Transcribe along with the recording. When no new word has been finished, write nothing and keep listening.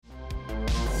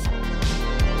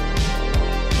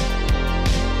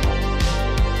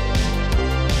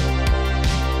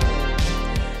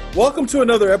Welcome to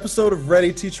another episode of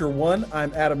Ready Teacher One.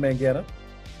 I'm Adam Mangana.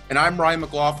 And I'm Ryan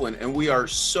McLaughlin, and we are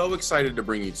so excited to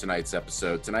bring you tonight's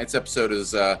episode. Tonight's episode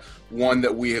is one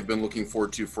that we have been looking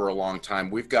forward to for a long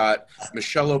time. We've got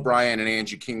Michelle O'Brien and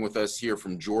Angie King with us here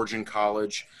from Georgian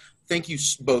College. Thank you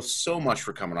both so much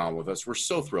for coming on with us. We're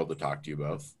so thrilled to talk to you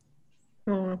both.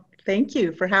 Oh, thank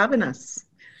you for having us.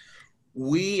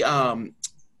 We,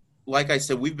 like I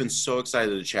said, we've been so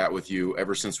excited to chat with you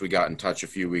ever since we got in touch a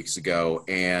few weeks ago.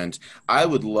 And I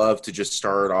would love to just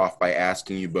start off by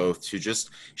asking you both to just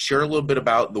share a little bit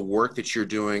about the work that you're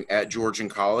doing at Georgian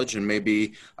College and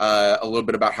maybe a little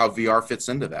bit about how VR fits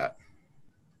into that.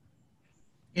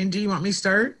 And do you want me to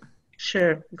start?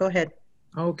 Sure, go ahead.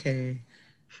 Okay.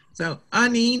 So,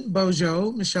 Ani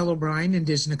Bojo, Michelle O'Brien,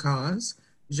 Indigenous Cause.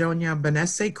 Jonia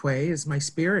Benesekwe is my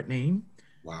spirit name.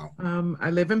 Wow. I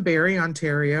live in Barrie,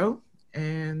 Ontario,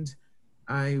 and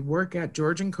I work at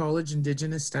Georgian College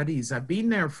Indigenous Studies. I've been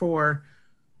there for,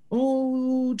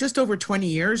 just over 20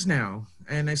 years now.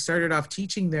 And I started off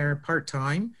teaching there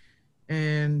part-time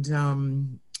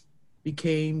and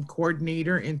became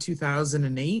coordinator in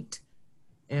 2008.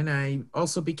 And I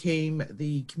also became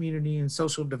the Community and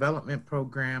Social Development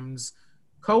Programs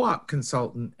co-op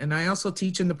consultant. And I also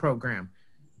teach in the program.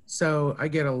 So I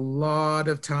get a lot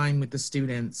of time with the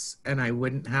students, and I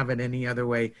wouldn't have it any other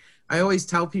way. I always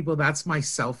tell people that's my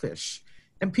selfish.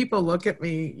 And people look at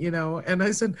me, and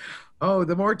I said, oh,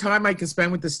 the more time I can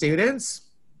spend with the students,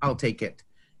 I'll take it.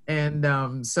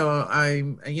 And so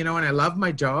I'm, and I love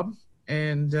my job,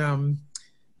 and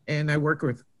I work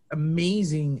with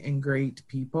amazing and great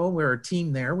people. We're a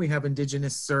team there. We have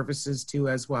Indigenous services too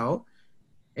as well.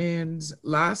 And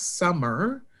last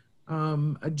summer,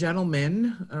 a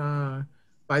gentleman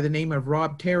by the name of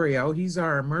Rob Terrio, he's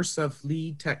our immersive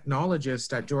lead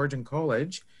technologist at Georgian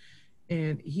College,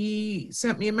 and he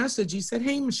sent me a message. He said,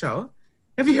 hey, Michelle,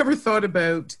 have you ever thought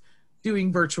about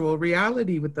doing virtual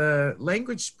reality with the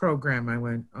language program? I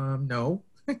went, no.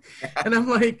 And I'm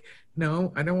like,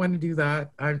 no, I don't want to do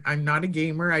that. I'm not a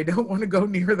gamer. I don't want to go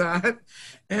near that.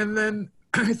 And then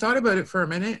I thought about it for a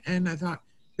minute, and I thought,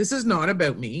 this is not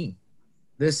about me.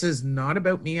 This is not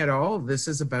about me at all. This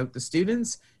is about the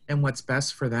students and what's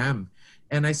best for them.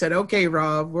 And I said, okay,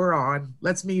 Rob, we're on.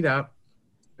 Let's meet up.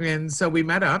 And so we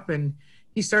met up, and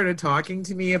he started talking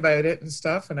to me about it and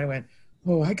stuff. And I went,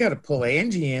 oh, I got to pull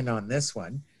Angie in on this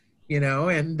one,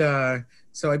 And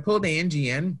so I pulled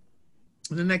Angie in.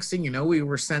 And the next thing you know, we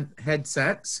were sent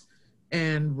headsets.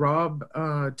 And Rob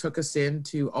took us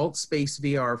into AltSpace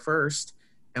VR first.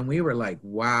 And we were like,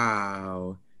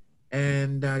 wow.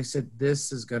 And I said,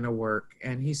 this is going to work.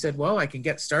 And he said, well, I can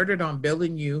get started on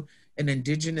building you an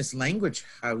Indigenous language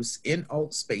house in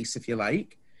AltSpace if you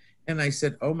like. And I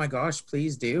said, oh my gosh,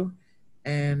 please do.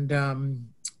 And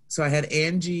so I had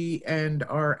Angie and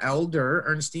our elder,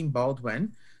 Ernestine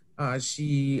Baldwin.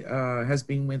 She has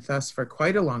been with us for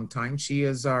quite a long time. She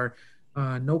is our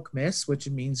Nokmis, which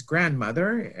means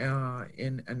grandmother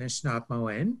in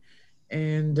Anishinaabemowin.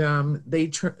 And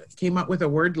they came up with a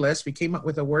word list. We came up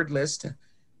with a word list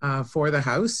for the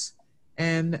house.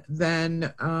 And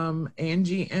then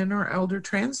Angie and our elder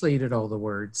translated all the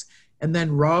words. And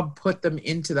then Rob put them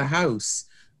into the house.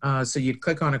 So you'd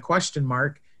click on a question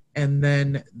mark, and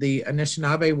then the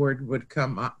Anishinaabe word would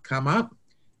come up,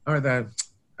 or the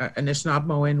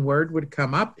Anishinaabemowin word would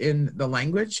come up in the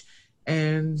language.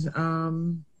 And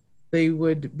they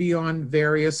would be on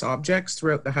various objects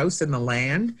throughout the house and the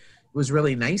land. It was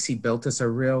really nice. He built us a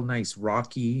real nice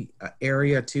rocky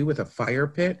area too with a fire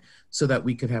pit so that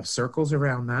we could have circles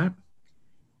around that.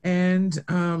 And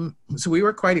so we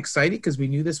were quite excited because we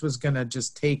knew this was going to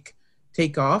just take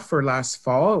off for last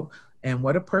fall. And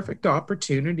what a perfect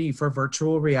opportunity for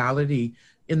virtual reality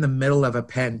in the middle of a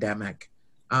pandemic.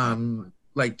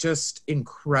 Like just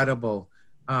incredible.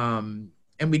 And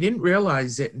we didn't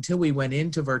realize it until we went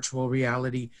into virtual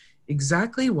reality,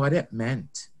 exactly what it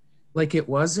meant. Like it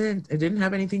didn't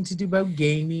have anything to do about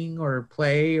gaming or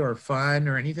play or fun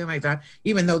or anything like that,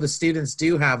 even though the students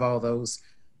do have all those,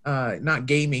 not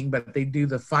gaming, but they do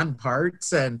the fun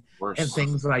parts and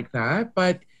things like that.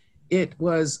 But it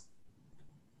was,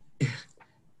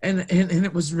 and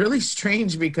it was really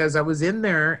strange because I was in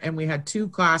there and we had two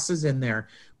classes in there.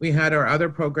 We had our other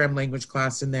program language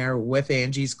class in there with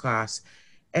Angie's class.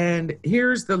 And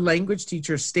here's the language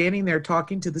teacher standing there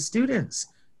talking to the students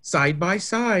side by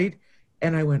side.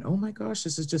 And I went, oh my gosh,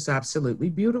 this is just absolutely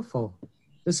beautiful.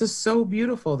 This is so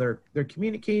beautiful. They're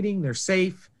communicating, they're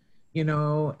safe,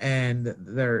 and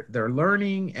they're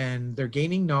learning and they're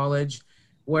gaining knowledge.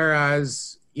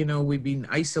 Whereas, we've been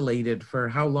isolated for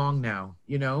how long now,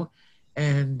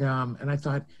 And I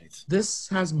thought this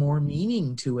has more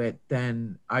meaning to it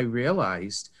than I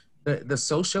realized. The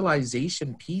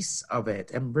socialization piece of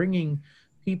it and bringing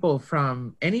people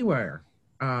from anywhere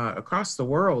across the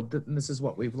world. And this is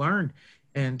what we've learned,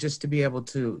 and just to be able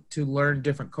to learn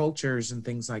different cultures and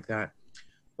things like that.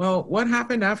 Well, what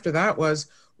happened after that was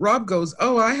Rob goes,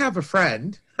 "Oh, I have a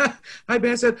friend."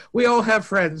 I said, "We all have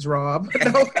friends, Rob."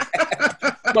 No.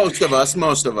 Most of us,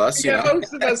 Yeah,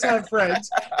 most of us have friends.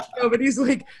 No, but he's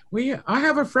like, I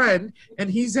have a friend, and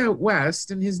he's out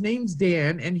west, and his name's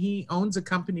Dan, and he owns a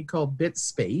company called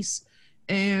BitSpace,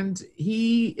 and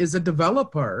he is a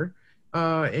developer,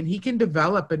 and he can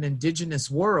develop an indigenous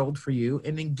world for you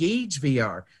and Engage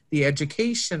VR, the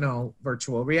educational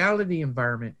virtual reality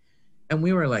environment. And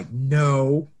we were like,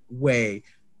 no way.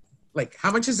 Like,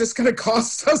 how much is this going to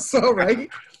cost us, though, right?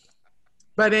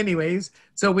 But anyways,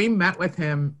 so we met with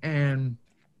him, and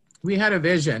we had a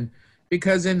vision,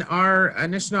 because in our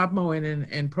Anishinaabemowin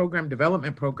and program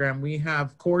development program, we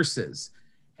have courses.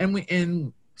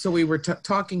 And so we were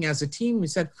talking as a team. We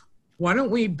said, why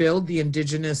don't we build the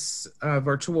Indigenous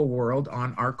virtual world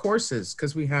on our courses?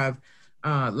 Because we have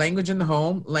language in the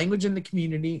home, language in the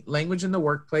community, language in the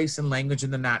workplace, and language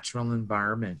in the natural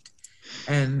environment.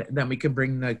 And then we could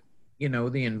bring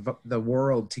the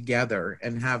world together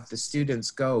and have the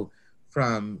students go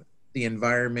from the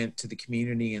environment to the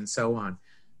community and so on.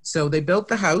 So they built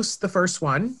the house, the first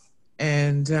one,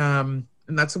 and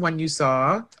that's the one you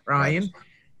saw, Ryan,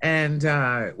 and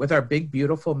with our big,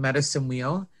 beautiful medicine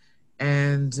wheel.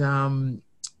 And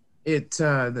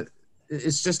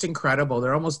it's just incredible.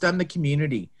 They're almost done the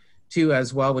community too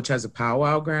as well, which has a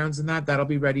powwow grounds and that'll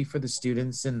be ready for the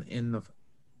students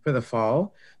for the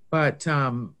fall. But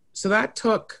so that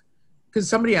took, because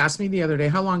somebody asked me the other day,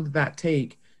 how long did that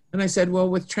take? And I said, well,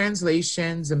 with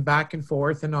translations and back and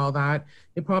forth and all that,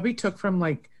 it probably took from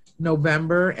like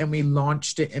November, and we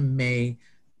launched it in May.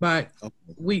 But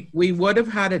we would have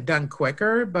had it done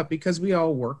quicker, but because we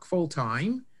all work full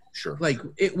time, sure, like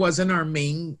it wasn't our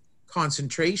main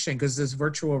concentration, because this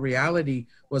virtual reality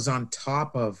was on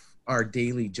top of our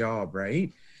daily job,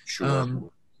 right?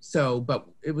 Sure. But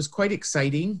it was quite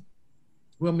exciting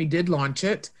when we did launch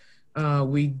it.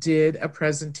 We did a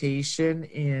presentation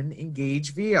in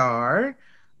Engage VR,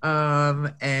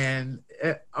 and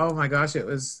oh my gosh, it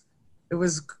was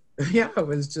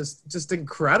just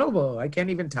incredible. I can't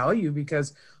even tell you,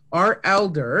 because our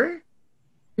elder,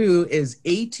 who is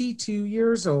 82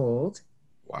 years old,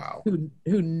 wow,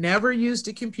 who never used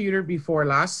a computer before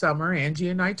last summer, Angie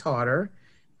and I taught her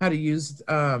how to use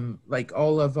like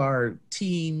all of our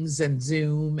Teams and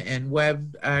Zoom and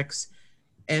WebEx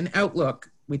and Outlook.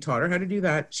 We taught her how to do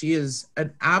that. She is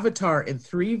an avatar in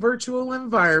 3 virtual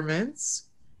environments.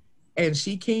 And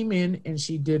she came in and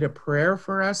she did a prayer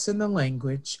for us in the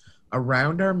language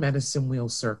around our medicine wheel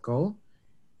circle.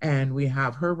 And we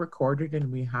have her recorded, and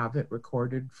we have it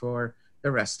recorded for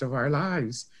the rest of our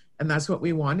lives. And that's what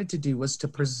we wanted to do, was to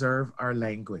preserve our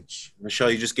language.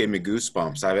 Michelle, you just gave me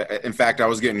goosebumps. In fact, I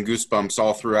was getting goosebumps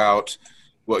all throughout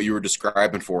what you were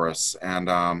describing for us. And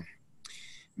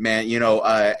man,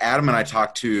 Adam and I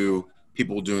talked to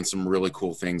people doing some really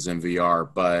cool things in VR,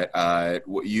 but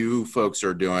what you folks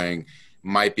are doing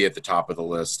might be at the top of the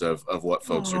list of what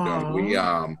folks are doing.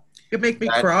 You make me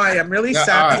cry. I'm really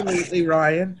sad lately,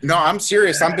 Ryan. No, I'm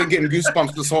serious. I've been getting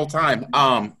goosebumps this whole time.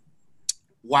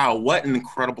 Wow, what an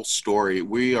incredible story.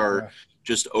 We are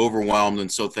just overwhelmed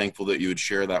and so thankful that you would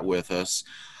share that with us.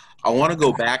 I want to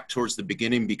go back towards the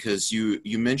beginning, because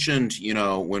you mentioned,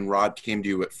 when Rod came to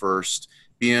you at first,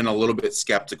 being a little bit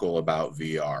skeptical about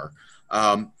VR.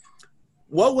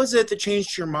 What was it that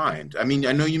changed your mind? I mean,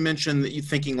 I know you mentioned that you're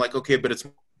thinking like, okay, but it's...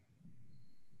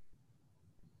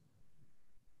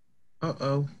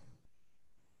 Uh-oh.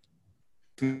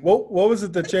 What was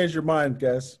it that changed your mind,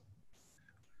 guys?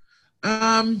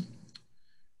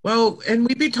 Well, and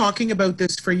we've been talking about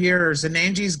this for years, and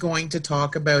Angie's going to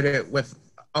talk about it with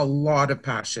a lot of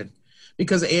passion,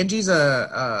 because Angie's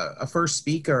a first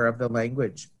speaker of the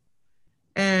language.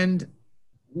 And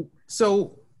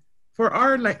so for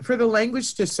the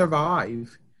language to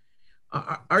survive,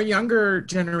 our younger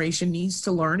generation needs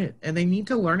to learn it, and they need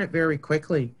to learn it very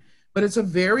quickly. But it's a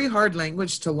very hard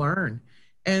language to learn.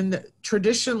 And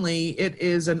traditionally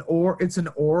it's an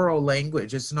oral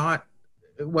language. It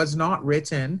was not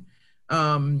written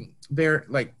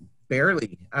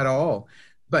barely at all.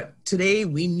 But today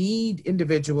we need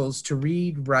individuals to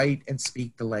read, write, and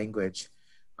speak the language.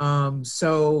 And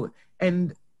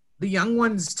the young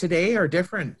ones today are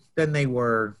different than they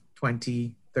were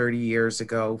 20, 30 years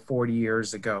ago, 40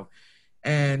 years ago.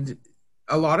 And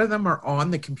a lot of them are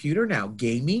on the computer now,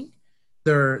 gaming.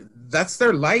 that's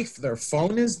their life. Their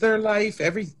phone is their life.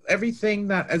 Everything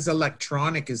that is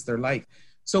electronic is their life.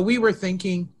 So we were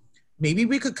thinking maybe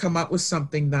we could come up with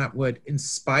something that would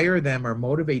inspire them or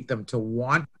motivate them to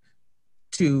want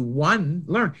to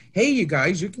learn. Hey, you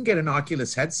guys, you can get an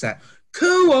Oculus headset.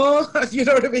 Cool. You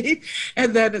know what I mean?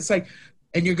 And then it's like,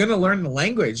 and you're going to learn the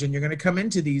language, and you're going to come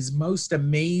into these most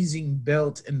amazing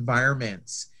built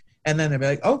environments. And then they'll be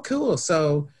like, oh, cool.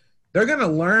 So they're going to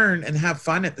learn and have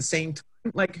fun at the same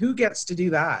time. Like, who gets to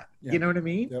do that? Yeah. You know what I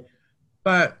mean? Yep.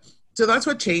 But so that's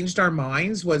what changed our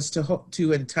minds, was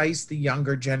to entice the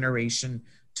younger generation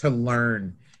to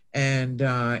learn, and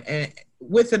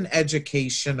with an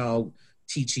educational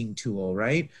teaching tool,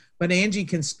 right? But Angie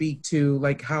can speak to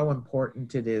like how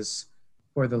important it is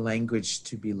for the language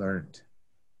to be learned.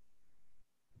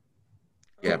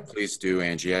 Yeah, please do,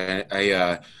 Angie.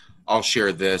 I'll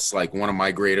share this. Like, one of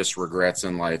my greatest regrets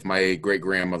in life, my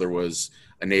great-grandmother was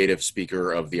a native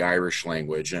speaker of the Irish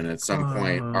language, and at some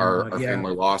point our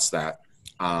family lost that.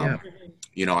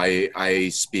 You know, I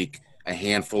speak a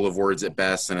handful of words at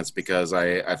best, and it's because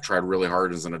I've tried really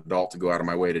hard as an adult to go out of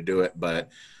my way to do it. But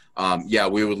yeah,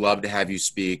 we would love to have you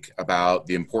speak about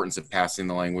the importance of passing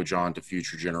the language on to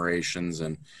future generations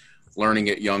and learning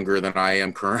it younger than I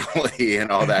am currently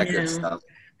and all that good stuff.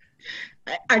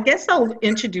 I guess I'll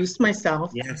introduce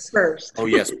myself first. Oh,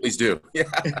 yes, please do.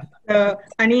 Yeah.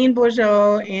 Anine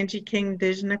Bojo, Angie King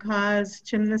Dijnakas,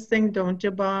 Chimna Singh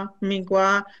Donjaba,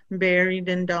 Migwa, Barry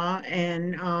Dinda,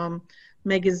 and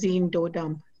Magazine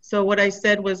Dodam. So what I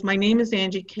said was, my name is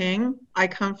Angie King. I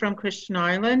come from Christian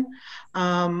Island.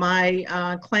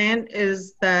 My clan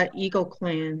is the Eagle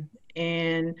Clan,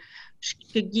 and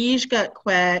Shkagishgat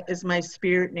Kwet is my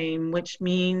spirit name, which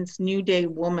means New Day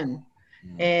Woman.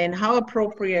 And how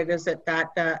appropriate is it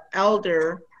that the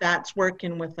elder that's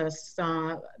working with us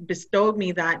bestowed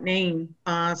me that name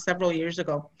several years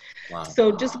ago. Wow.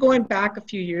 So just going back a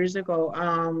few years ago,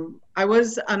 I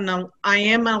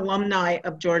am an alumni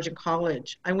of Georgian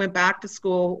College. I went back to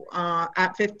school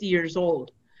at 50 years old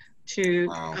to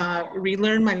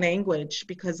relearn my language,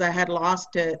 because I had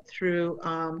lost it through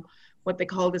what they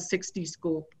call the 60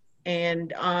 school.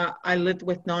 And I lived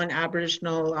with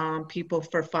non-Aboriginal people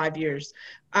for 5 years.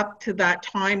 Up to that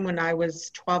time, when I was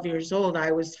 12 years old,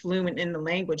 I was fluent in the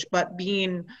language, but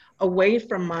being away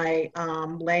from my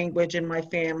language and my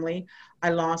family,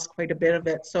 I lost quite a bit of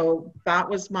it. So that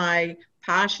was my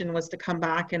passion, was to come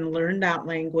back and learn that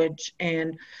language.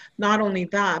 And not only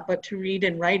that, but to read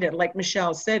and write it. Like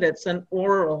Michelle said, it's an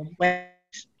oral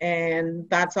language, and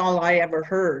that's all I ever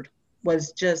heard,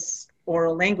 was just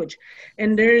oral language.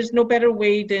 And there's no better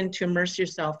way than to immerse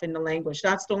yourself in the language.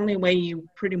 That's the only way you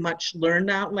pretty much learn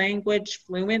that language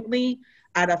fluently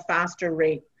at a faster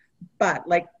rate. But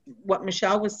like what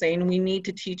Michelle was saying, we need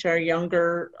to teach our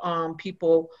younger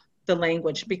people the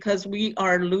language, because we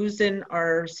are losing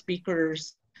our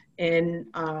speakers in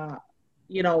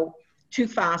too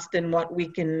fast in what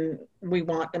we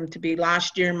want them to be.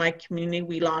 Last year in my community,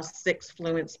 we lost 6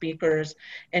 fluent speakers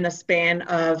in a span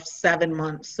of 7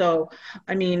 months. So,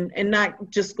 I mean, and that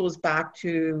just goes back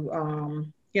to,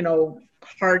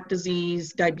 heart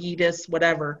disease, diabetes,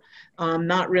 whatever.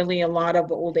 Not really a lot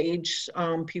of old age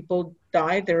people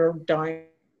die, they're dying.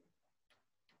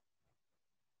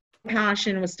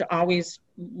 Passion was to always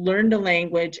learn the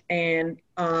language, and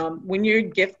when you're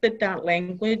gifted that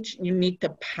language, you need to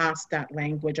pass that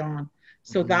language on.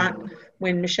 So that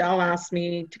when Michelle asked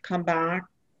me to come back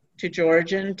to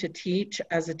Georgian to teach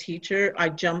as a teacher, I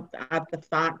jumped at the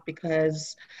fact,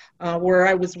 because where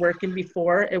I was working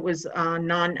before, it was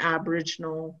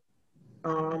non-Aboriginal.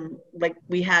 Like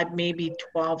we had maybe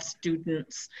 12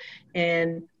 students,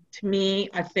 and to me,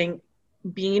 I think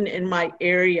being in my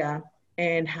area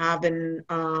and having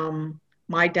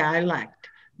my dialect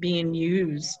being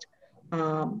used,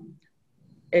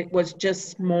 it was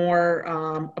just more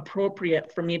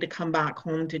appropriate for me to come back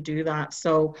home to do that.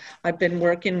 So I've been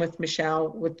working with Michelle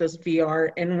with this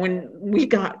VR, and when we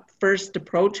got first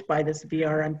approached by this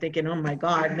VR, I'm thinking, oh my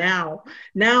God, now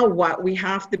what? We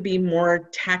have to be more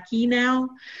techie now.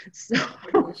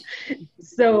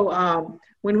 So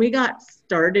when we got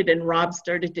started and Rob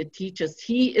started to teach us,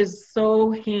 he is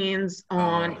so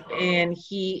hands-on, and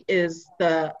he is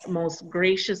the most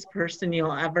gracious person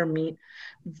you'll ever meet.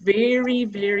 Very,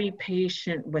 very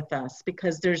patient with us,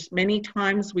 because there's many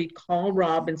times we call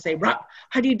Rob and say, Rob,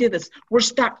 how do you do this? We're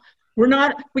stuck.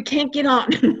 We can't get on.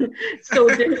 So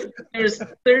there's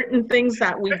certain things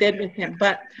that we did with him.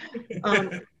 But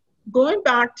going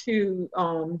back to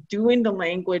doing the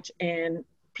language and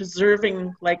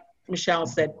preserving, like Michelle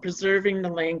said, preserving the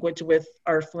language with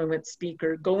our fluent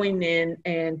speaker, going in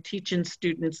and teaching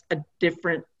students a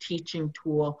different teaching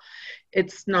tool.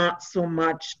 It's not so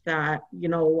much that,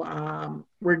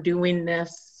 we're doing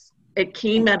this. It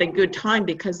came at a good time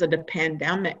because of the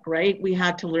pandemic, right? We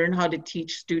had to learn how to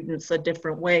teach students a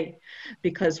different way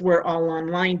because we're all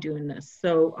online doing this.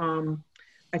 So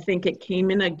I think it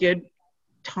came in a good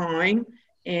time.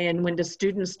 And when the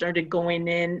students started going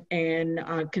in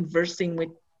and conversing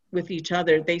with each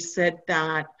other, they said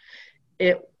that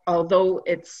although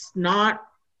it's not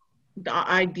the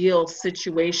ideal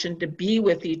situation to be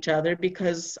with each other,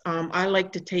 because I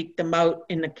like to take them out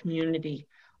in the community.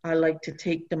 I like to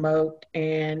take them out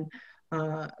and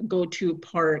go to a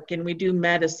park, and we do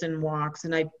medicine walks,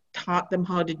 and I taught them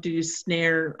how to do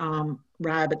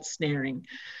rabbit snaring.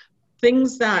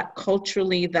 Things that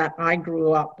culturally that I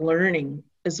grew up learning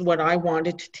is what I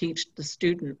wanted to teach the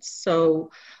students.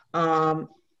 So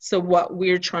what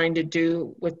we're trying to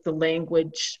do with the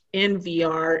language in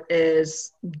VR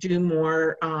is do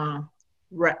more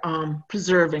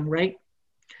preserving, right?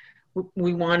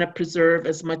 We want to preserve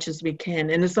as much as we can,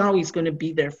 and it's always going to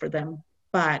be there for them.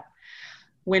 But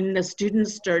when the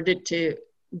students started to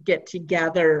get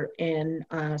together and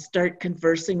start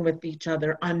conversing with each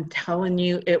other, I'm telling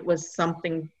you, it was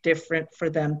something different for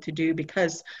them to do,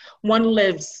 because one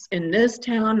lives in this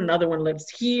town, another one lives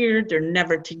here. They're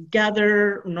never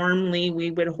together. Normally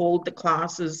we would hold the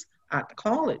classes at the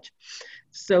college.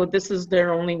 So this is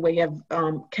their only way of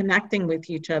connecting with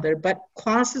each other. But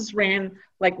classes ran,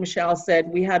 like Michelle said,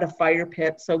 we had a fire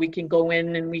pit so we can go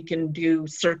in and we can do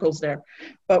circles there.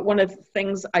 But one of the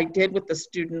things I did with the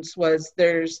students was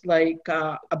there's like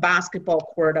a basketball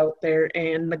court out there,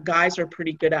 and the guys are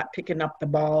pretty good at picking up the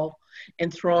ball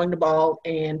and throwing the ball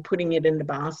and putting it in the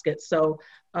basket. So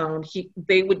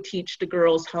they would teach the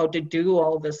girls how to do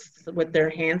all this with their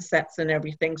handsets and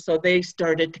everything. So they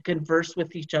started to converse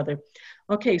with each other.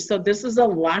 Okay, so this is a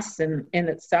lesson in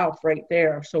itself right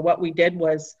there. So what we did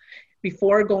was,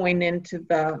 before going into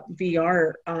the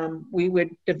VR, we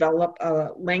would develop a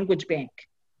language bank.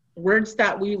 Words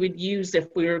that we would use if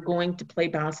we were going to play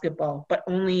basketball, but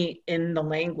only in the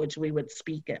language we would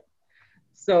speak it.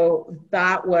 So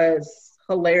that was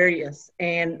hilarious,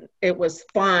 and it was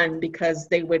fun because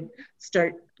they would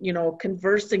start,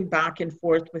 conversing back and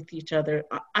forth with each other.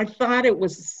 I thought it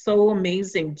was so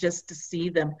amazing just to see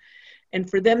them, and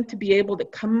for them to be able to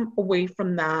come away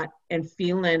from that and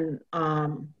feeling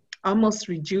almost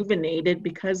rejuvenated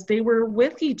because they were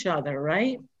with each other,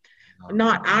 right?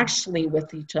 Not actually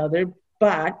with each other,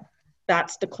 but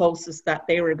that's the closest that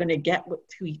they were going to get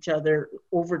to each other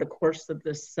over the course of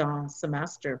this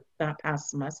that past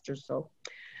semester. So,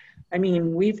 I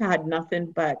mean, we've had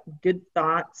nothing but good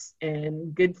thoughts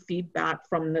and good feedback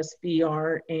from this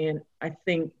VR. And I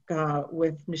think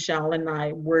with Michelle and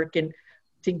I working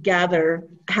together,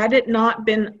 had it not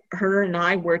been her and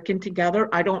I working together,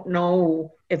 I don't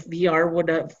know if VR would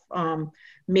have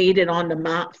made it on the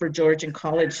map for Georgian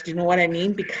College. Do you know what I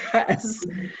mean?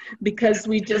 Because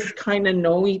we just kind of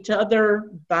know each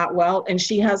other that well, and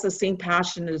she has the same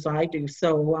passion as I do.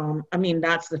 So, I mean,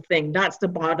 that's the thing. That's the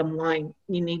bottom line.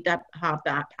 You need to have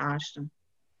that passion.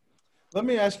 Let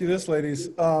me ask you this, ladies.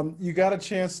 You got a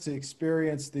chance to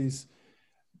experience these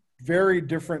very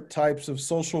different types of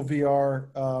social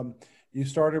VR. You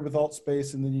started with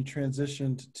AltSpace and then you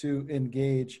transitioned to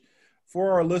Engage.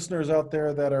 For our listeners out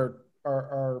there that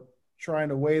are trying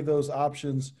to weigh those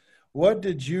options, what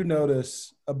did you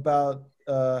notice about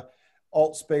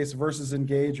AltSpace versus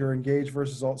Engage, or Engage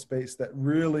versus AltSpace, that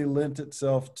really lent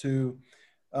itself to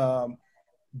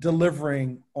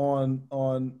delivering on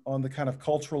the kind of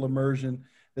cultural immersion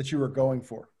that you were going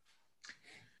for?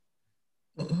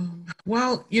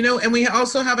 Well, and we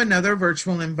also have another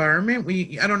virtual environment.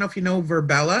 I don't know if you know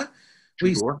Verbella.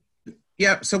 Sure.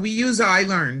 Yeah, so we use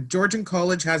iLearn. Georgian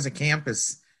College has a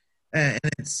campus, and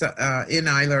it's in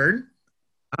iLearn,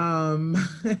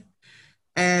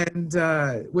 and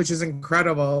which is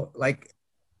incredible. Like,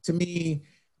 to me,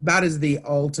 that is the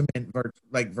ultimate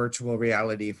virtual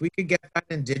reality. If we could get that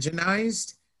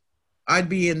indigenized, I'd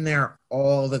be in there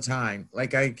all the time.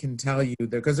 Like, I can tell you,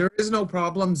 because there is no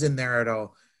problems in there at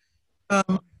all.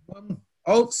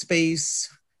 AltSpace,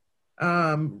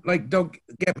 don't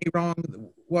get me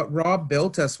wrong, what Rob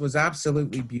built us was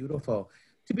absolutely beautiful.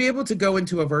 To be able to go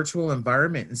into a virtual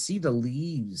environment and see the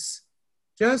leaves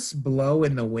just blow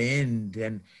in the wind,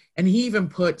 and he even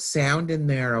put sound in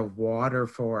there of water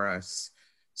for us.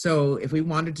 So if we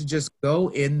wanted to just go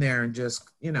in there and just,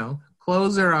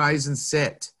 close our eyes and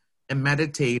sit and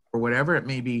meditate or whatever it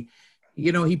may be,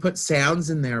 he put sounds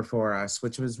in there for us,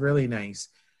 which was really nice.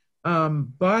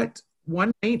 But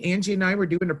one night, Angie and I were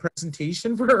doing a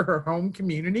presentation for her home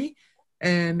community,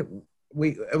 and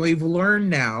we've learned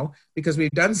now, because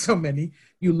we've done so many,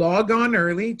 you log on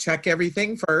early, check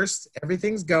everything first,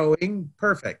 everything's going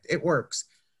perfect, it works.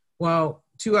 Well,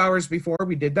 2 hours before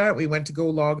we did that, we went to go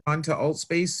log on to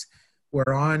AltSpace.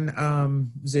 We're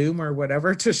on Zoom or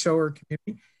whatever to show our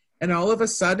community, and all of a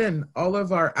sudden, all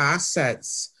of our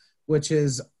assets, which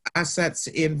is assets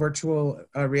in virtual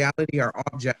reality, our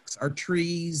objects, our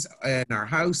trees, and our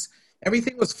house,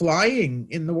 everything was flying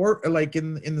in the like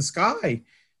in the sky,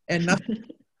 and nothing.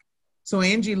 So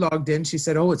Angie logged in. She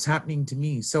said, "Oh, it's happening to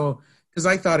me." So, because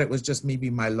I thought it was just maybe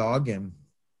my login.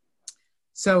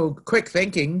 So, quick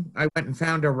thinking, I went and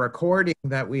found a recording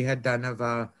that we had done of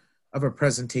a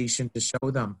presentation to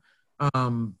show them.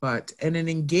 But in an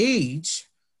Engage,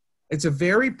 it's a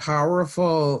very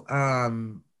powerful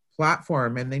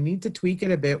platform, and they need to tweak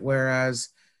it a bit. Whereas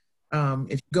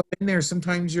if you go in there,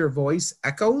 sometimes your voice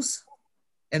echoes,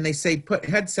 and they say put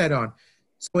headset on.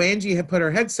 So Angie had put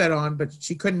her headset on, but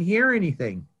she couldn't hear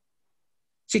anything.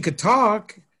 She could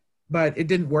talk, but it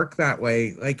didn't work that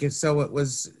way. So it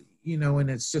was, and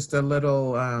it's just a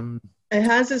little. It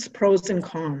has its pros and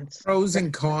cons. Pros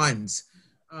and cons,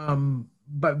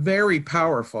 but very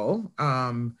powerful.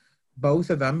 Both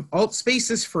of them. AltSpace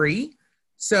is free.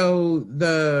 So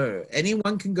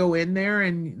anyone can go in there,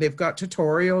 and they've got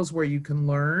tutorials where you can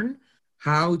learn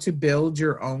how to build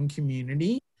your own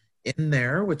community in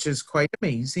there, which is quite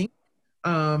amazing.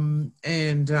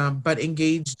 But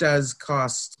Engage does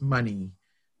cost money.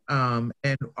 And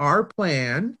our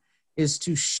plan is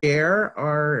to share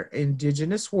our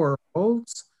Indigenous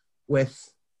worlds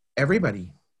with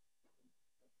everybody.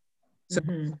 So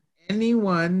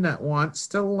anyone that wants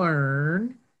to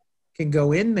learn can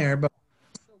go in there, but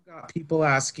got people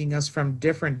asking us from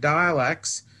different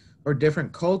dialects or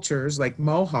different cultures, like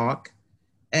Mohawk.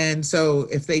 And so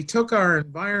if they took our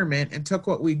environment and took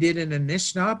what we did in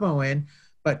Anishinaabemowin,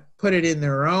 but put it in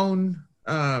their own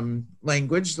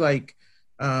language, like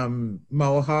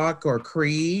Mohawk or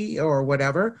Cree or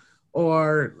whatever,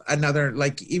 or another,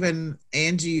 like even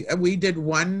Angie, we did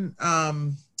one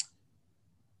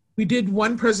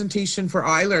presentation for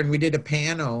iLearn. We did a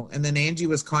panel, and then Angie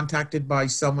was contacted by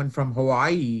someone from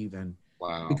Hawaii even.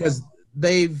 Wow. Because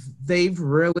they've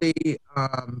really,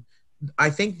 I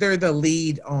think they're the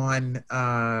lead on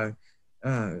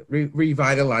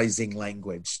revitalizing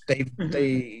language.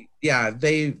 They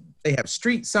have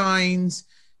street signs.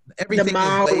 Everything. The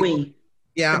Maui.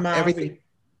 Everything.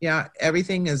 Yeah,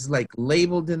 everything is like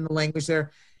labeled in the language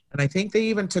there, and I think they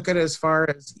even took it as far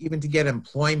as even to get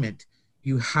employment,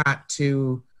 you had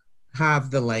to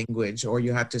have the language, or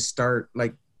you had to start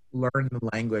like learn the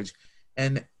language,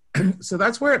 and so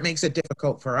that's where it makes it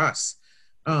difficult for us.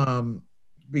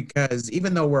 Because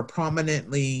even though we're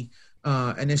prominently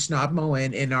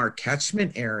Anishinaabemowin in our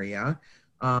catchment area,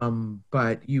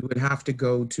 but you would have to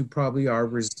go to probably our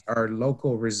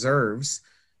local reserves,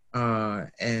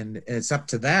 and it's up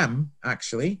to them,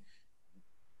 actually.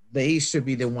 They should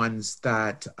be the ones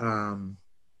that are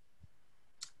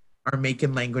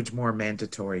making language more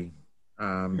mandatory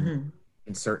in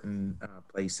certain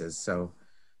places. So,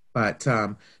 but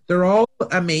they're all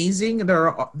amazing.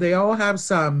 They all have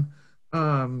some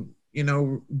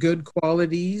good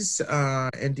qualities,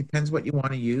 and depends what you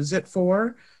want to use it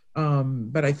for.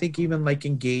 But I think even like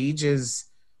Engage is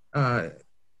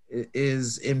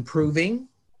improving,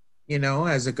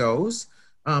 as it goes,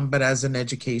 but as an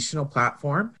educational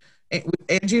platform.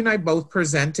 Angie and I both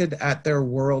presented at their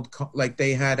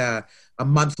they had a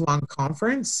month-long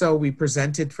conference, so we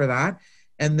presented for that.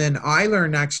 And then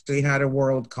iLearn actually had a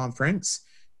world conference,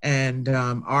 and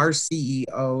our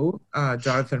CEO,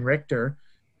 Jonathan Richter,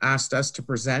 asked us to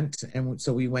present, and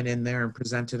so we went in there and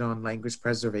presented on language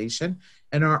preservation,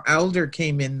 and our elder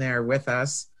came in there with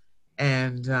us.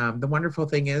 And the wonderful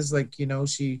thing is,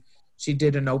 she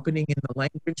did an opening in the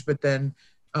language, but then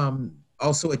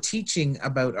also a teaching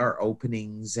about our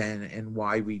openings and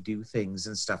why we do things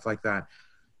and stuff like that.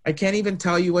 I can't even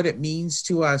tell you what it means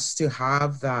to us to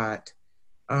have that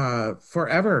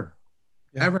forever,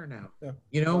 ever now.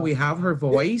 Yeah. We have her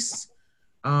voice,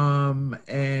 and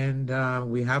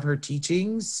we have her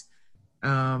teachings,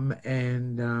 and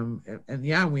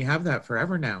we have that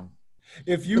forever now.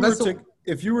 If you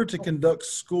were to conduct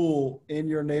school in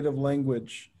your native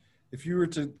language, if you were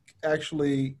to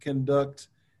actually conduct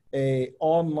a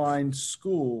online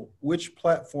school, which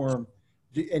platform,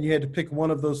 and you had to pick one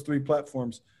of those three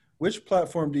platforms, which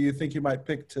platform do you think you might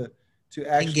pick to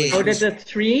actually out of the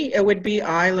three? It would be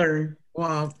iLearn.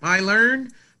 Well,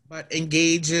 iLearn, But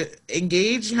Engage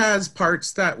has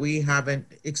parts that we haven't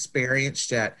experienced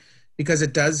yet because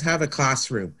it does have a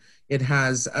classroom. It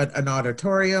has an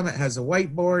auditorium, it has a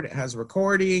whiteboard, it has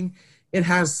recording, it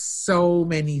has so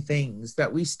many things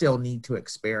that we still need to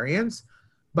experience.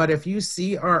 But if you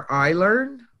see our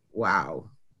iLearn, wow.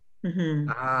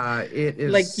 It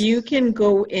is like you can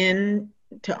go in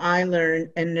to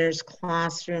iLearn and there's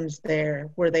classrooms there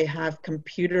where they have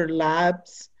computer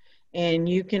labs and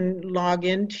you can log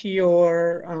into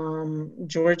your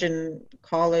Georgian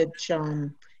College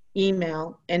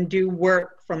email and do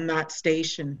work from that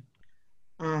station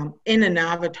in an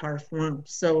avatar form.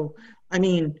 So, I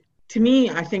mean, to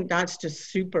me, I think that's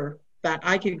just super that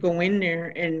I could go in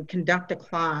there and conduct a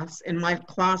class and my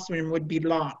classroom would be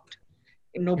locked.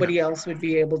 And nobody else would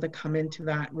be able to come into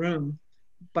that room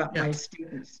but my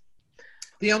students.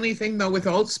 The only thing though with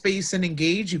AltSpace and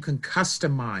Engage, you can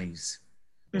customize.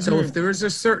 So if there is a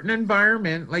certain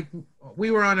environment, like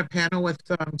we were on a panel with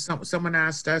someone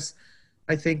asked us,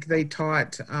 I think they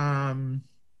taught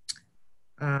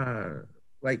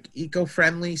like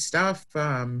eco-friendly stuff.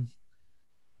 I'm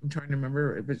trying to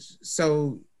remember.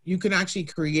 So you can actually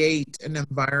create an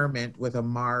environment with a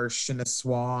marsh and a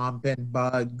swamp and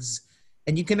bugs,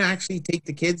 and you can actually take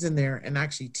the kids in there and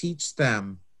actually teach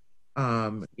them,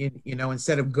 you know,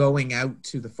 instead of going out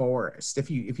to the forest. If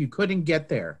you couldn't get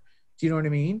there, do you know what I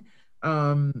mean?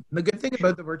 The good thing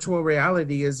about the virtual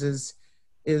reality is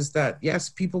that yes,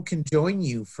 people can join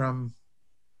you from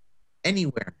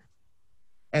anywhere,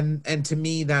 and to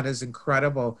me that is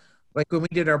incredible. Like when we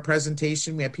did our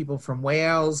presentation, we had people from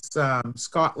Wales,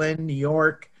 Scotland, New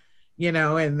York, you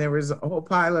know, and there was a whole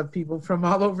pile of people from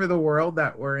all over the world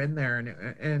that were in there,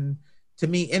 and to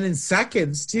me, and in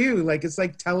seconds too, like it's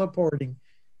like teleporting,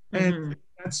 and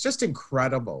that's just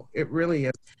incredible. It really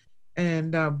is.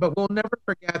 And but we'll never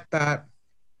forget that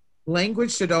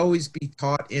language should always be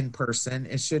taught in person.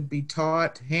 It should be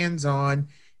taught hands-on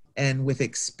and with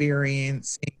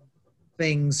experiencing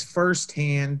things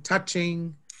firsthand,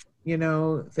 touching, you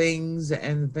know, things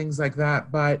and things like that.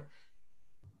 But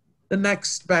the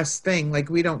next best thing, like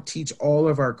we don't teach all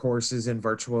of our courses in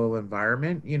virtual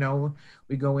environment, you know,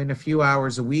 we go in a few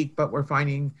hours a week, but we're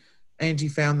finding, Angie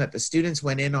found that the students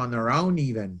went in on their own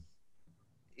even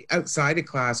outside of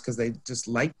class because they just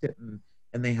liked it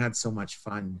and they had so much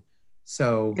fun.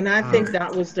 So and I think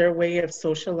that was their way of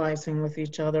socializing with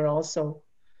each other also.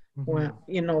 When,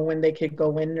 you know, when they could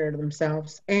go in there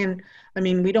themselves. And I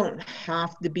mean, we don't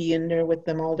have to be in there with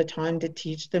them all the time to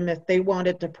teach them. If they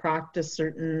wanted to practice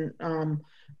certain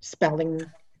spelling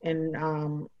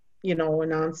and you know,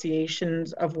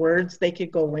 enunciations of words, they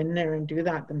could go in there and do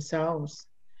that themselves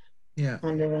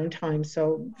on their own time.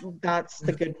 So that's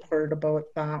the good part about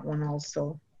that one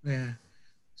also. Yeah.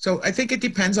 So I think it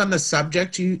depends on the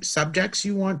subjects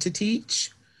you want to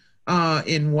teach,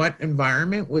 in what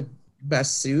environment would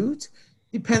best suit.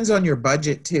 Depends on your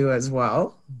budget too as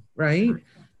well, right?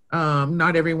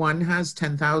 Not everyone has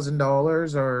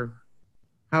 $10,000 or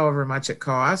however much it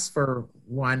costs for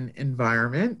one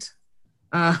environment,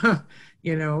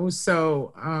 you know.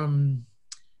 So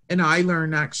and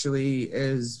iLearn actually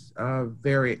is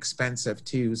very expensive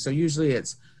too. So usually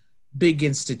it's big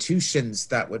institutions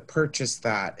that would purchase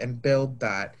that and build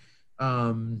that,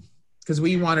 because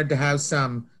we wanted to have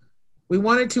we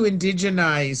wanted to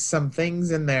indigenize some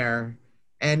things in there.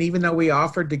 And even though we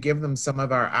offered to give them some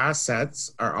of our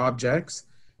assets, our objects,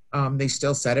 they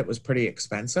still said it was pretty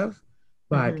expensive.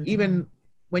 But even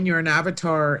when you're an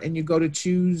avatar and you go to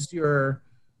choose your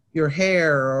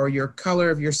hair or your color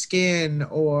of your skin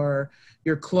or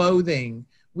your clothing,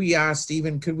 we asked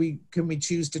even, can we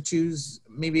choose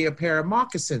maybe a pair of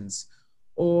moccasins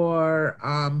or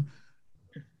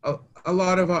a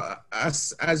lot of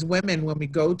us as women, when we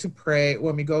go to pray,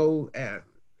 when we go,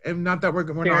 and not that we're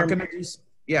not going to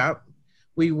do,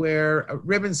 we wear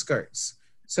ribbon skirts.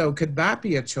 So could that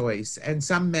be a choice? And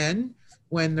some men,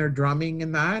 when they're drumming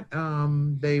and that,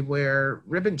 they wear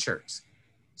ribbon shirts.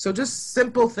 So just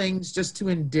simple things just to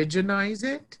indigenize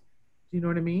it. Do you know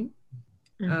what I mean?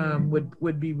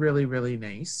 Would be really, really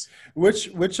nice.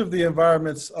 Which of the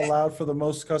environments allowed for the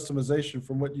most customization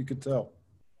from what you could tell?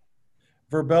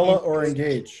 Verbella or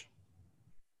Engage?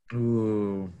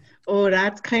 Ooh. Oh,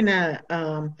 that's kind of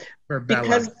Verbella.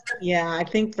 because I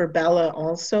think Verbella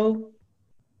also.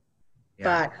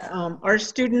 But our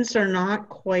students are not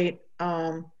quite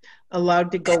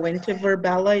allowed to go into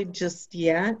Verbella just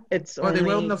yet. It's only they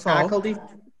will in the faculty.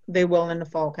 fall. They will in the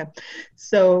fall. Okay.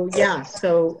 So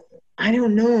so I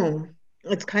don't know.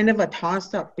 It's kind of a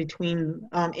toss-up between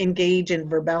Engage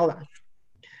and Verbella.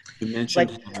 You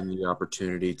mentioned having the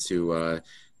opportunity to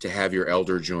to have your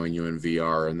elder join you in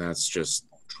VR, and that's just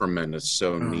tremendous.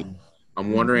 So neat. Oh.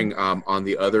 I'm wondering, on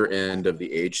the other end of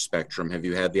the age spectrum, have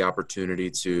you had the opportunity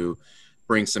to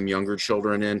bring some younger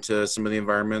children into some of the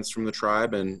environments from the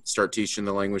tribe and start teaching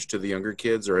the language to the younger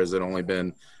kids, or has it only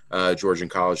been Georgian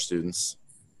college students?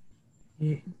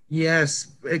 Yes.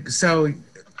 So,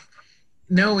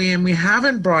 no, Ian, we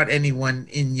haven't brought anyone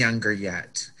in younger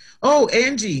yet. Oh,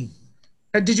 Angie.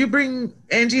 Did you bring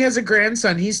Angie has a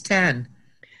grandson. He's 10.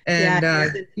 And Yeah,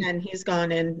 and he's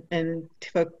gone in and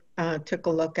took a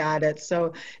look at it.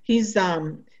 So he's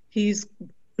he's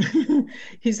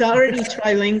already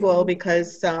trilingual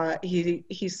because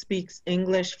he speaks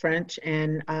English, French,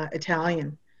 and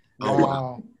Italian. Oh,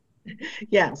 wow.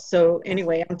 Yeah. So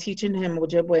anyway, I'm teaching him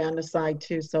Ojibwe on the side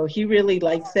too. So he really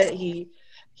likes it.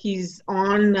 He's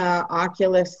on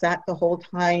Oculus set the whole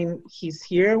time he's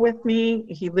here with me.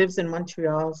 He lives in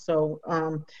Montreal, so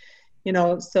you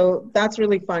know, so that's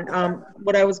really fun.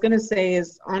 What I was going to say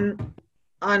is on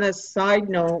a side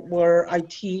note, where I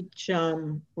teach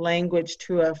language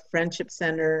to a friendship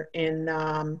center in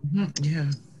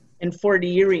Fort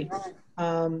Erie.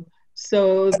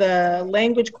 So the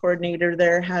language coordinator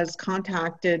there has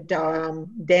contacted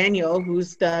Daniel,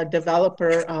 who's the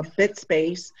developer of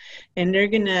BitSpace, and they're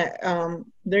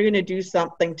gonna do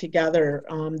something together.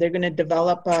 They're gonna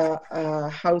develop a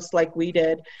house like we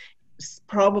did,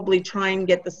 probably try and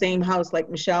get the same house like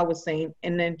Michelle was saying,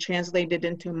 and then translate it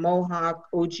into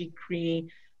Mohawk, Oji Cree,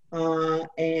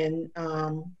 and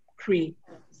Cree,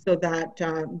 so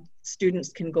that students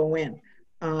can go in.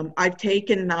 I've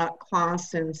taken that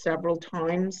class in several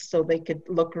times so they could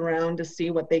look around to see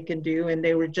what they can do, and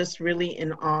they were just really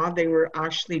in awe. They were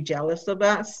actually jealous of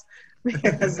us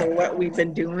because of what we've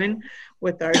been doing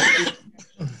with our students.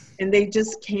 And they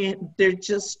just can't, they're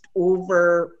just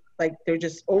over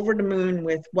the moon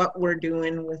with what we're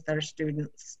doing with our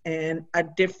students, and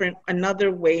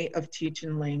another way of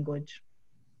teaching language.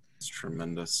 It's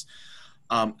tremendous.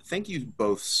 Thank you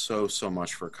both so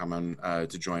much for coming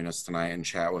to join us tonight and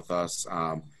chat with us.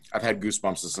 I've had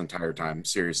goosebumps this entire time.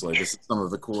 Seriously, this is some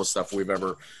of the coolest stuff we've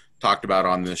ever talked about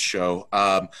on this show.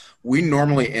 We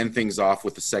normally end things off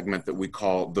with a segment that we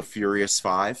call the Furious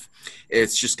Five.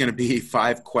 It's just going to be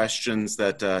 5 questions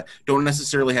that don't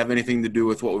necessarily have anything to do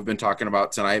with what we've been talking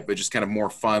about tonight, but just kind of more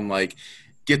fun, like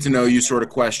get to know you sort of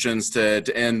questions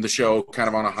to end the show kind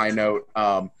of on a high note.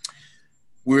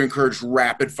 We encourage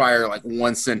rapid fire, like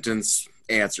 1-sentence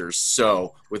answers.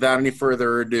 So without any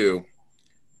further ado,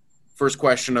 first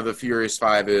question of the Furious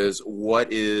Five is,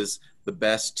 what is the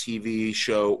best TV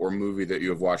show or movie that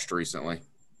you have watched recently?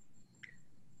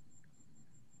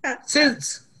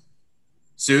 Suits.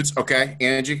 Suits, okay.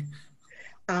 Angie?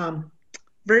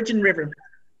 Virgin River.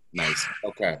 Nice,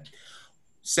 okay.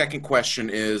 Second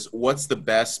question is, what's the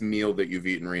best meal that you've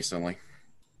eaten recently?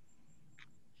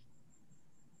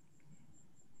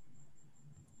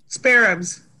 Spare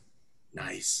ribs.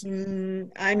 Nice.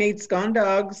 I made scone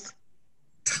dogs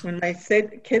when my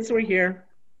kids were here.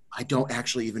 I don't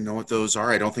actually even know what those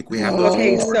are. I don't think we have Oh. those.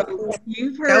 Okay, so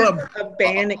you've heard of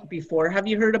bannock before. Have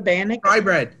you heard of bannock? Fry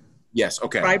bread. Yes,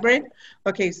 okay. Fry bread?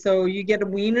 Okay, so you get a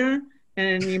wiener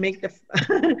and you make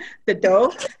the the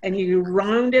dough and you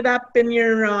round it up in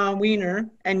your wiener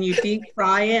and you deep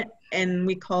fry it, and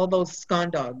we call those scone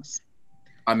dogs.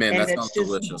 I'm in. And That it's sounds just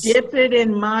delicious. dip it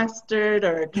in mustard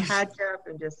or ketchup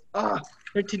and just,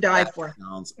 they're to die for.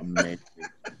 Sounds amazing.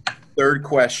 Third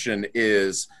question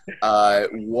is,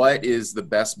 what is the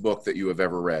best book that you have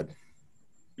ever read?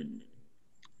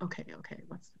 Okay.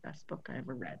 What's the best book I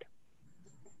ever read?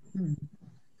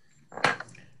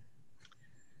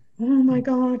 Oh my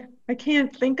God. I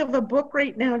can't think of a book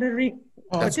right now to read.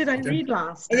 What did I read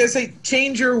last? I'm going to say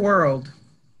Change Your World.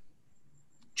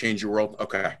 Change Your World?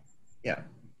 Okay. Yeah.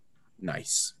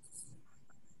 Nice.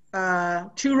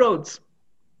 Two Roads.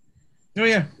 Oh,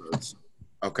 yeah.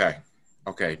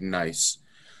 Okay, nice.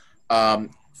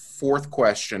 Fourth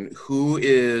question, who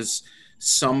is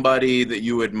somebody that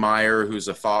you admire who's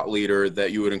a thought leader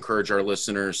that you would encourage our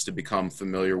listeners to become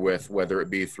familiar with, whether it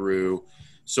be through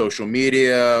social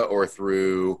media or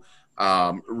through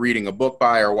reading a book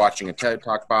by or watching a TED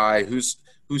Talk by? Who's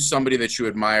somebody that you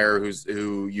admire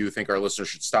who you think our listeners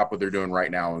should stop what they're doing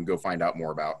right now and go find out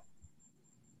more about?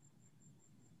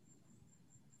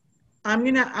 I'm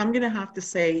gonna have to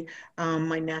say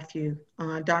my nephew,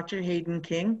 Dr. Hayden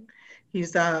King.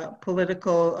 He's a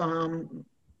political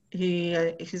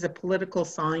he's a political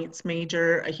science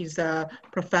major. He's a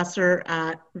professor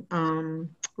at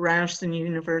Ryerson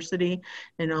University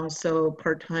and also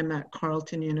part-time at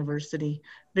Carleton University.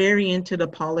 Very into the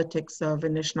politics of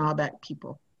Anishinaabeg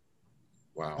people.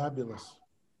 Wow. Fabulous.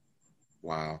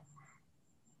 Wow.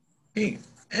 Hey,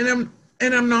 and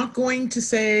I'm not going to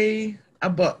say a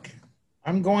book.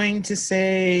 I'm going to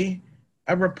say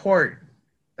a report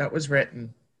that was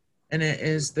written, and it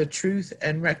is the Truth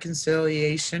and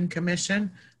Reconciliation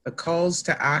Commission, the calls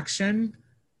to action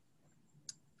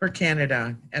for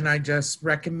Canada. And I just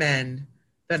recommend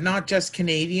that not just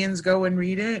Canadians go and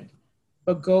read it,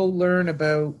 but go learn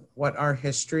about what our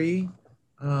history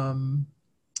and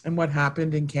what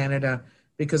happened in Canada,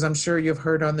 because I'm sure you've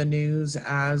heard on the news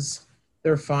as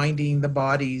they're finding the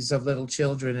bodies of little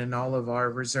children in all of our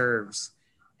reserves.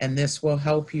 And this will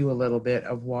help you a little bit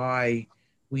of why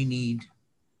we need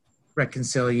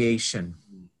reconciliation.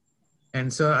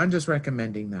 And so I'm just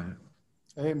recommending that.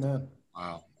 Amen.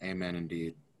 Wow. Amen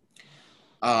indeed.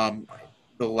 The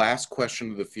last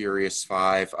question of the Furious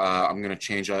Five, I'm going to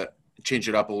change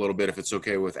it up a little bit if it's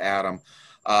okay with Adam.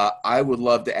 I would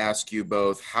love to ask you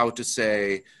both how to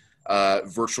say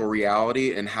virtual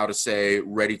reality and how to say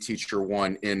Ready Teacher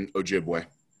One in Ojibwe.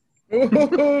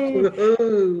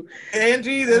 Ooh.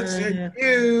 Angie, that's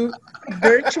you.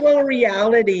 Virtual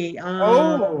reality.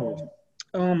 Oh.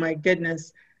 Oh my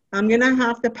goodness. I'm going to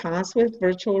have to pass with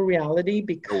virtual reality worries.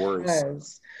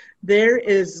 because there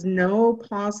is no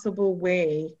possible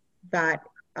way that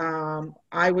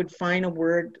I would find a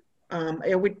word.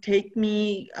 It would take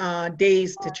me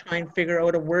days to try and figure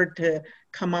out a word to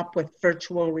come up with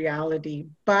virtual reality.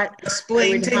 But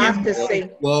Explain I would to have him. to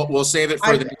say, We'll save it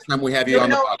for the next time we have you on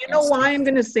the podcast. You know why I'm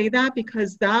going to say that?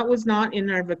 Because that was not in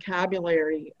our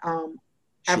vocabulary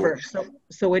ever. Sure.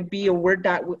 So it'd be a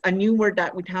new word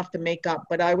that we'd have to make up.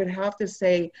 But I would have to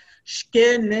say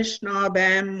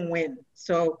Shkinishnabem-win.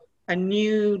 So a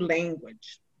new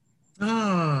language.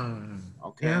 Ah.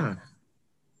 Okay. Yeah.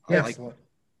 I like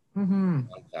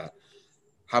that.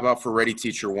 How about for Ready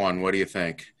Teacher One? What do you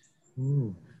think?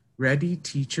 Ooh. Ready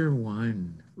Teacher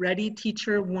One. Ready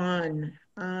Teacher One.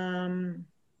 And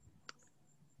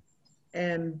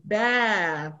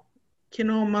ba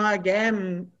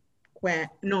kinomagem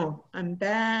no, and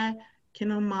ba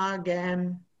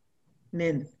kinomagem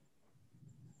min.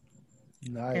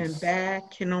 Nice. And ba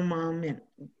kinomamin.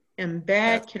 And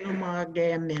ba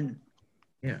kinomagem.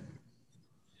 Yeah.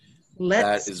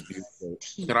 Let's that is beautiful.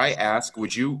 Could I ask,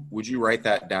 would you write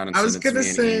that down and send it to me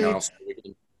in email so we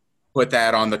can put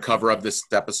that on the cover of this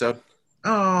episode?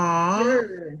 Aww.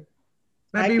 Sure.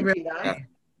 That'd be really nice.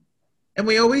 And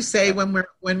we always say when we're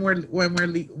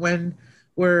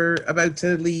about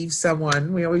to leave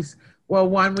someone, we always I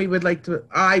would like to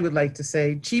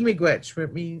say chi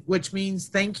miigwech, which means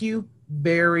thank you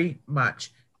very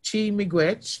much. Chi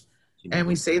miigwech. And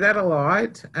we say that a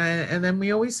lot. And then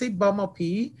we always say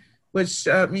bamapi, which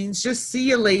means just see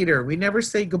you later. We never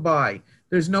say goodbye.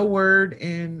 There's no word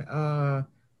in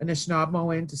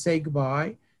Anishinaabemowin to say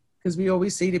goodbye, because we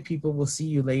always say to people, we'll see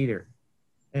you later.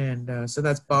 And so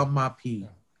that's bamapi.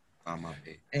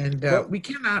 Bamapi. And we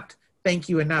cannot thank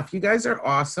you enough. You guys are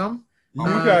awesome. You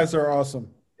guys are awesome.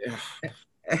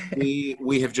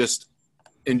 We have just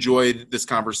enjoyed this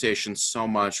conversation so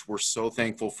much. We're so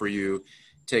thankful for you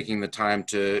taking the time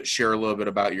to share a little bit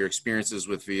about your experiences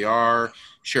with VR,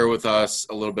 share with us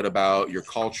a little bit about your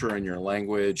culture and your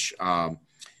language.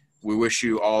 We wish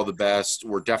you all the best.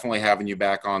 We're definitely having you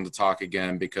back on to talk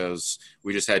again because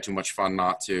we just had too much fun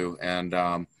not to.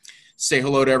 And say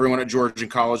hello to everyone at Georgian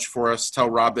College for us. Tell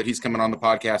Rob that he's coming on the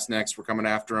podcast next. We're coming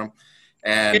after him.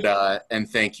 And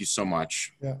thank you so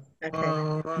much. Yeah.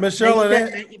 Okay. Michelle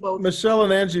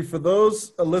and Angie, for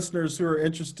those listeners who are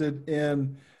interested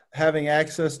in having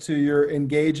access to your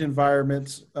Engage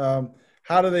environments,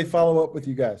 how do they follow up with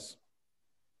you guys?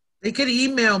 They could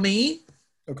email me.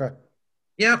 Okay.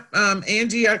 Yep.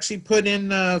 Angie actually put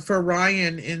in for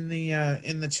Ryan in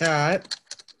the chat.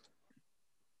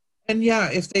 And yeah,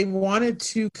 if they wanted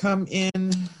to come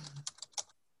in,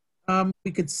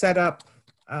 we could set up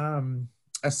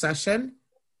a session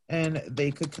and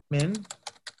they could come in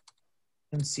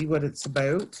and see what it's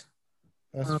about.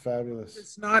 That's fabulous.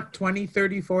 It's not 20,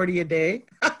 30, 40 a day.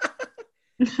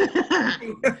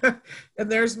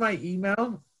 And there's my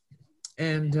email.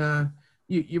 And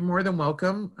you're more than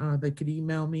welcome. They could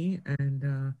email me.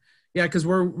 And yeah, because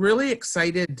we're really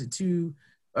excited to,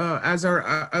 as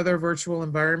our other virtual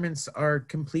environments are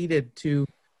completed, to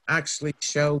actually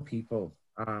show people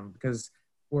because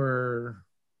we're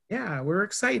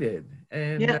excited.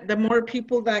 And yeah, the more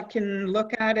people that can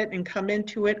look at it and come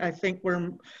into it, I think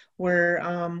we're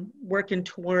working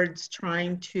towards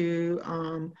trying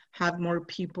to have more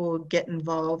people get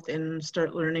involved and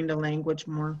start learning the language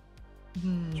more.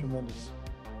 Mm-hmm. Tremendous.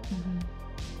 Mm-hmm.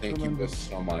 Thank you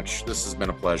so much. This has been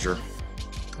a pleasure.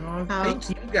 thank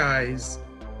you guys.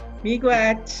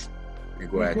 Miigwech.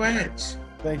 Miigwech. Miigwech.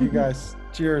 Thank you, guys.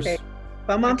 Cheers. Okay.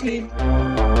 Bye,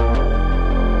 Monkey.